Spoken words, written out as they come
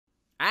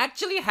I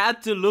actually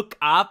had to look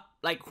up,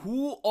 like,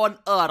 who on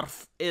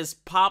earth is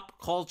Pop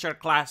Culture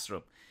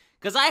Classroom?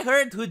 Because I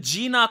heard who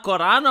Gina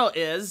Carano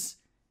is.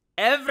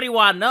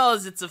 Everyone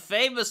knows it's a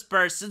famous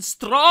person,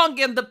 strong,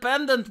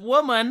 independent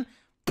woman,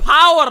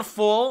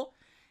 powerful,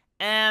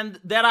 and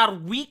there are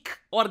weak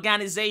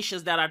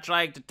organizations that are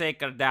trying to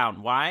take her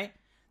down. Why?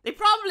 They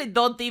probably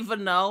don't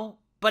even know,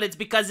 but it's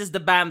because it's the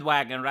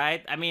bandwagon,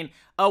 right? I mean,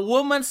 a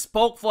woman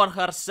spoke for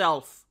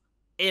herself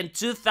in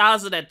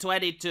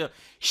 2022.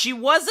 She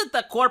wasn't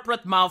a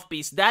corporate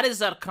mouthpiece. That is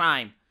her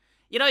crime.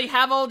 You know, you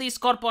have all these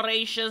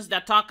corporations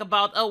that talk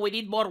about, oh, we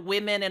need more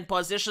women in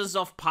positions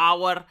of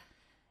power.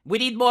 We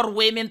need more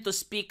women to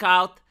speak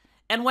out.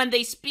 And when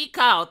they speak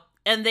out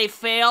and they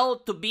fail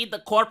to be the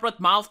corporate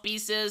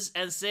mouthpieces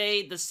and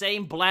say the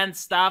same bland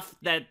stuff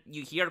that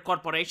you hear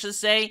corporations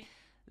say,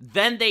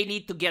 then they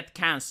need to get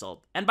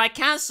canceled. And by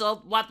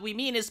canceled, what we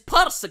mean is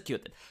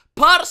persecuted.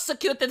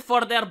 Persecuted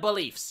for their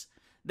beliefs.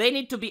 They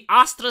need to be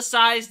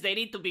ostracized. They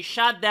need to be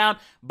shut down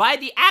by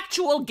the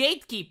actual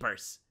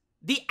gatekeepers.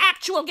 The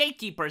actual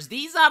gatekeepers.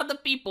 These are the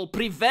people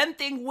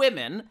preventing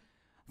women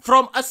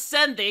from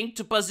ascending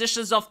to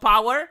positions of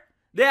power.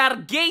 They are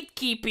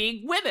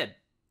gatekeeping women.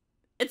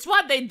 It's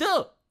what they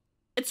do.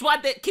 It's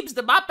what keeps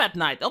them up at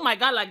night. Oh my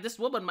God, like this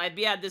woman might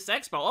be at this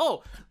expo.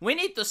 Oh, we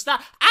need to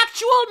stop.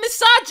 Actual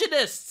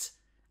misogynists.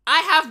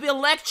 I have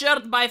been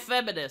lectured by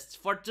feminists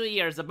for 2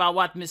 years about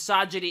what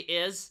misogyny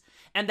is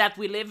and that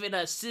we live in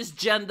a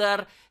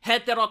cisgender,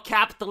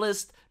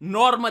 hetero-capitalist,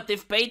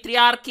 normative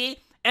patriarchy.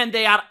 And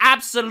they are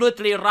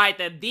absolutely right.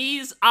 And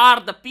these are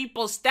the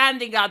people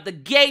standing at the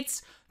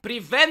gates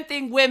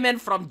preventing women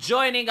from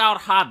joining our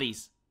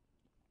hobbies.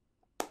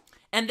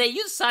 And they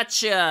use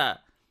such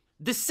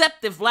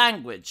deceptive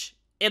language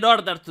in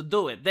order to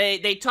do it.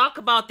 They talk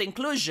about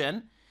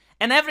inclusion,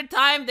 and every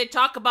time they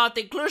talk about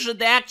inclusion,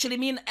 they actually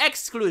mean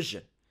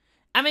exclusion.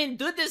 I mean,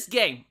 do this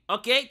game,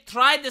 okay?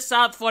 Try this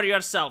out for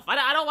yourself.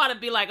 I don't want to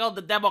be like, oh,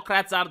 the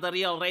Democrats are the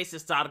real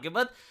racist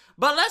argument,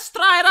 but let's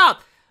try it out.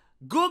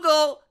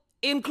 Google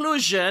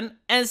inclusion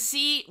and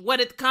see when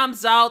it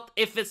comes out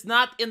if it's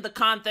not in the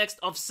context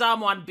of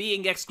someone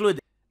being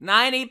excluded.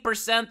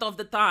 90% of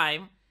the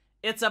time,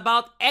 it's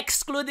about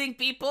excluding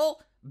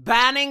people,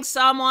 banning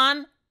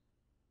someone.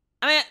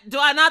 I mean, do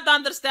I not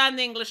understand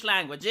the English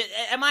language?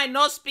 Am I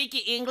not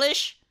speaking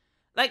English?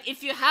 Like,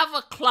 if you have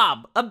a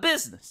club, a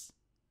business,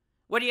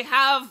 where you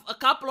have a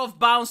couple of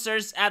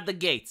bouncers at the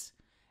gates,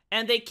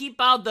 and they keep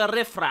out the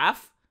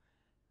riffraff,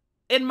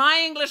 in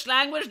my English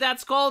language,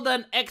 that's called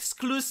an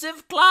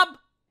exclusive club.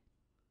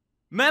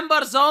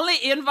 Members only,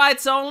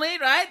 invites only,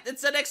 right?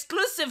 It's an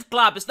exclusive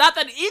club. It's not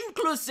an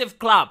inclusive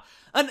club.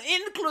 An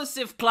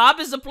inclusive club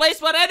is a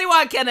place where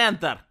anyone can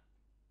enter.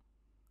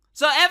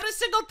 So every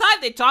single time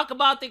they talk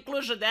about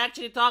inclusion, they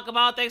actually talk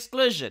about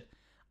exclusion.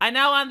 I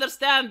now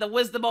understand the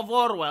wisdom of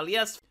Orwell.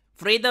 Yes,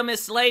 freedom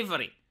is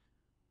slavery.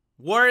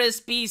 War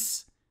is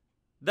peace.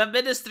 The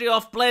Ministry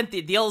of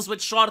Plenty deals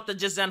with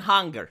shortages and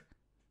hunger.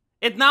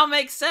 It now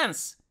makes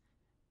sense.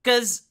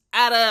 Because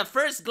at a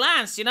first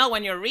glance, you know,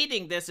 when you're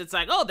reading this, it's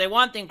like, oh, they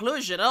want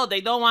inclusion. Oh, they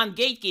don't want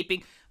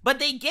gatekeeping. But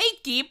they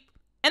gatekeep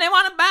and they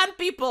want to ban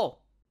people.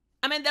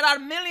 I mean, there are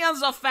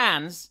millions of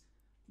fans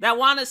that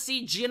want to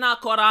see Gina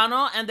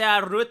Carano and they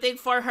are rooting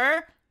for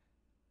her.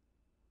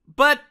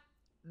 But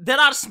there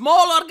are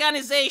small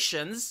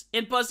organizations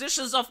in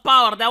positions of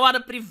power that want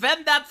to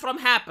prevent that from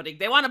happening.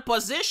 They want to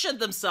position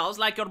themselves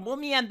like your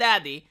mommy and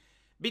daddy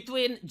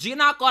between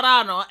Gina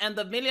Carano and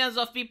the millions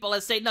of people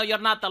and say, no, you're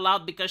not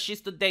allowed because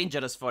she's too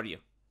dangerous for you.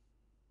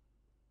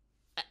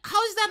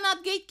 How is that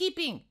not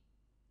gatekeeping?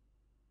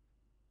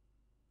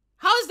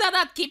 How is that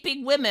not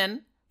keeping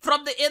women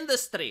from the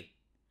industry?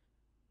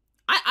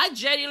 I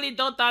genuinely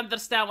don't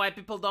understand why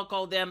people don't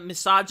call them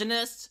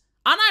misogynists.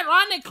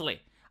 Unironically,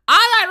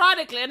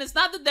 and it's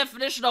not the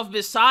definition of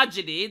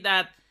misogyny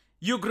that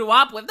you grew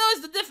up with. No,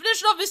 it's the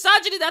definition of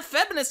misogyny that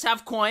feminists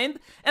have coined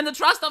and the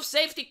Trust of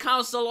Safety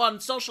Council on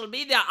social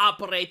media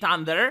operate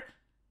under.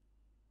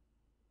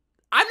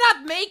 I'm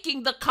not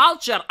making the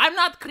culture. I'm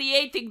not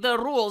creating the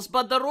rules,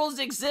 but the rules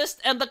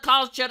exist and the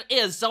culture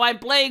is. So I'm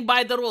playing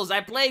by the rules.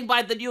 I'm playing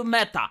by the new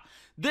meta.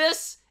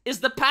 This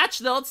is the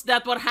patch notes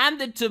that were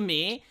handed to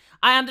me.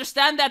 I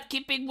understand that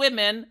keeping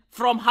women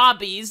from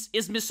hobbies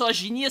is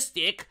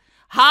misogynistic.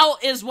 How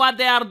is what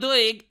they are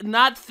doing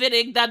not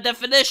fitting that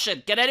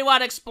definition? Can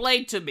anyone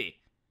explain to me?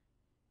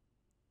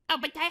 Oh,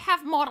 but I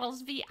have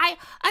morals, V.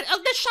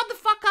 Just shut the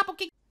fuck up,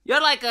 okay? You're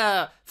like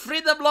a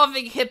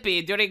freedom-loving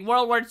hippie during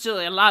World War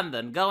II in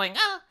London, going,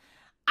 oh,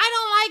 I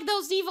don't like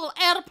those evil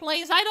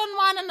airplanes. I don't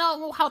want to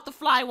know how to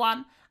fly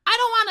one. I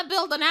don't want to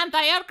build an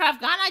anti-aircraft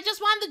gun. I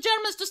just want the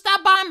Germans to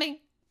stop bombing.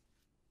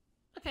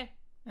 Okay,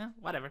 yeah,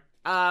 whatever.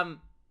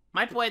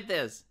 My point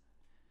is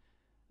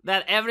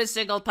that every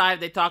single time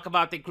they talk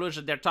about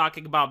inclusion, they're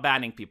talking about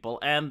banning people.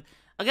 And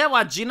again,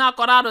 what Gina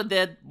Carano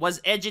did was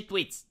edgy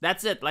tweets.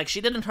 That's it. Like, she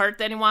didn't hurt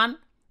anyone.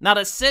 Not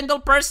a single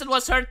person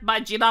was hurt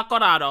by Gina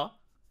Carano.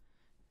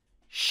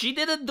 She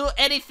didn't do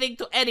anything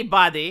to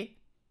anybody.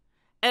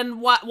 And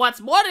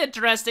what's more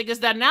interesting is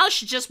that now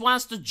she just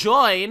wants to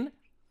join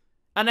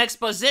an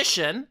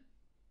exposition.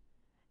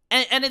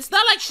 And it's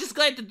not like she's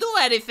going to do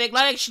anything.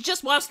 Like, she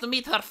just wants to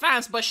meet her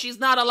fans, but she's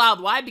not allowed.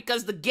 Why?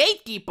 Because the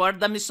gatekeeper,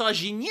 the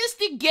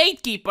misogynistic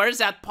gatekeepers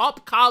at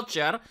pop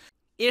culture,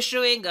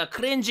 issuing a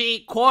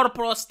cringy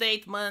corpo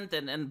statement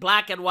and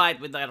black and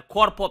white with their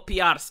corpo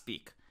PR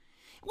speak.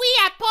 We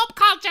at Pop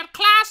Culture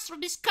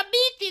Classroom is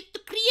committed to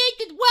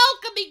creating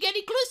welcoming and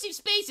inclusive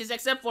spaces,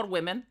 except for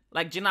women,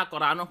 like Gina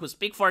Carano, who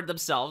speak for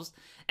themselves,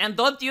 and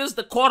don't use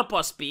the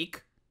corpo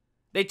speak.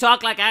 They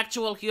talk like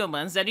actual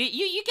humans, and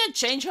you can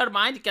change her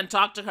mind. You can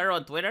talk to her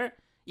on Twitter.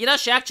 You know,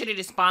 she actually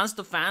responds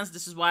to fans.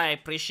 This is why I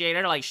appreciate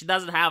her. Like, she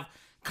doesn't have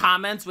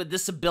comments with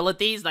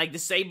disabilities, like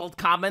disabled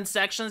comment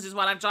sections is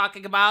what I'm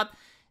talking about.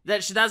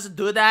 That she doesn't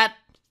do that.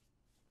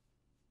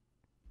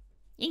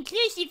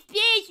 Inclusive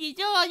spaces,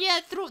 oh yeah,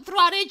 through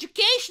our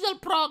educational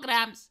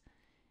programs.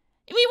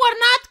 We were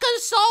not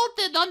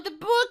consulted on the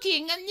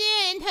booking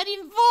and her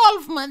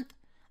involvement.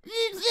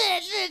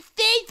 The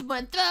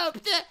statement.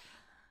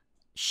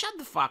 Shut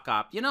the fuck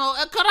up. You know,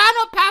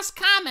 Carano passed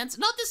comments.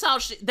 Notice how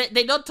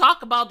they don't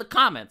talk about the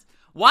comments.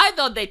 Why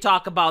don't they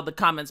talk about the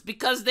comments?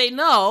 Because they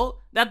know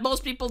that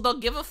most people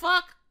don't give a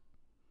fuck.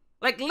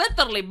 Like,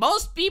 literally,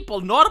 most people,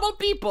 normal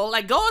people,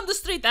 like, go on the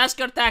street, ask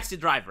your taxi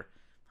driver.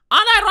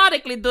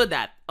 Unironically do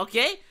that,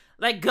 okay?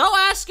 Like, go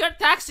ask your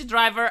taxi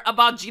driver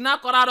about Gina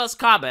Carano's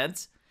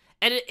comments,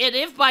 and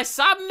if by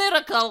some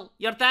miracle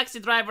your taxi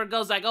driver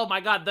goes like, oh my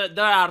god,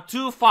 they are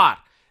too far.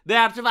 They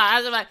are too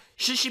far. Like,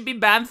 should she be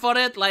banned for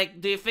it? Like,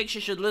 do you think she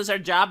should lose her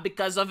job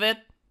because of it?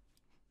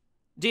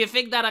 Do you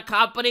think that a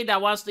company that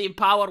wants to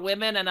empower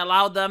women and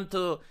allow them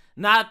to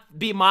not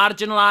be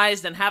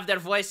marginalized and have their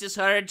voices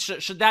heard,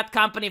 should that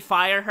company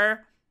fire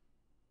her?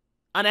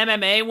 An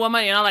MMA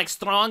woman, you know, like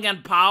strong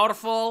and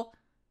powerful.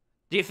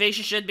 Do you think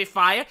she should be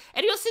fired?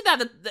 And you'll see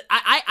that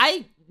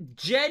I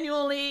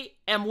genuinely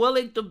am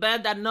willing to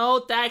bet that no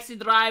taxi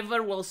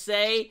driver will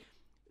say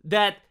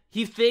that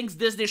he thinks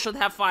Disney should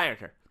have fired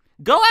her.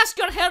 Go ask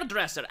your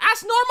hairdresser.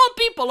 Ask normal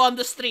people on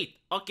the street,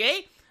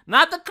 okay?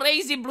 Not the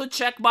crazy blue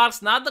check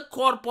marks, not the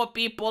corpo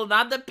people,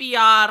 not the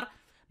PR,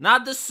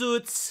 not the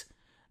suits,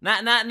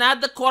 not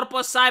the corpo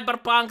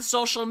cyberpunk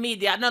social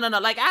media. No.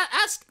 Like,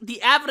 ask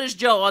the average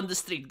Joe on the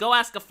street. Go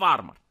ask a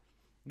farmer.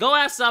 Go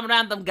ask some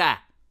random guy.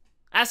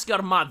 Ask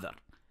your mother.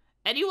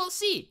 And you will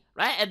see,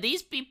 right? And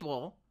these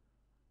people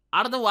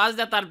are the ones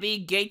that are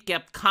being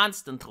gatekept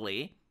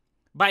constantly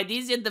by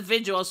these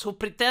individuals who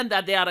pretend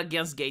that they are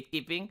against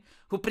gatekeeping,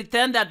 who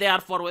pretend that they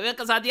are for women,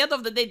 because at the end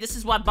of the day, this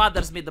is what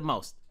bothers me the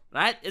most,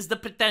 right? Is the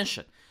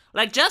pretension.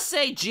 Like, just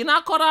say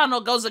Gina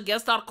Carano goes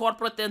against our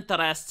corporate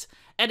interests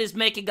and is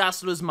making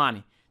us lose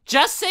money.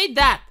 Just say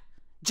that.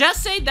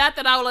 Just say that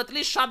and I will at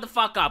least shut the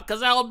fuck up,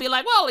 because I will be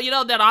like, well, you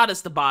know, they're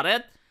honest about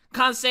it.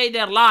 Can't say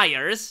they're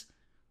liars.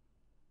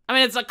 I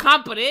mean, it's a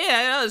company, you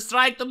know, it's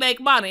trying to make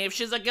money. If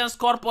she's against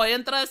corporate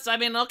interests, I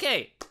mean,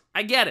 okay,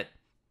 I get it.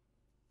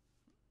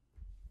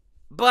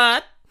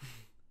 But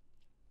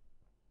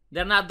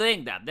they're not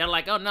doing that. They're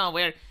like, oh no,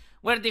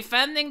 we're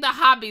defending the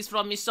hobbies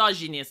from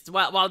misogynists,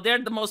 while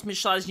they're the most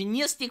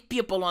misogynistic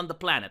people on the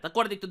planet,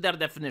 according to their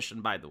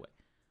definition, by the way.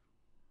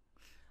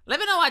 Let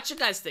me know what you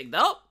guys think,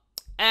 though,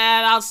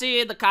 and I'll see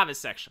you in the comment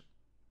section.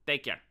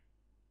 Take care.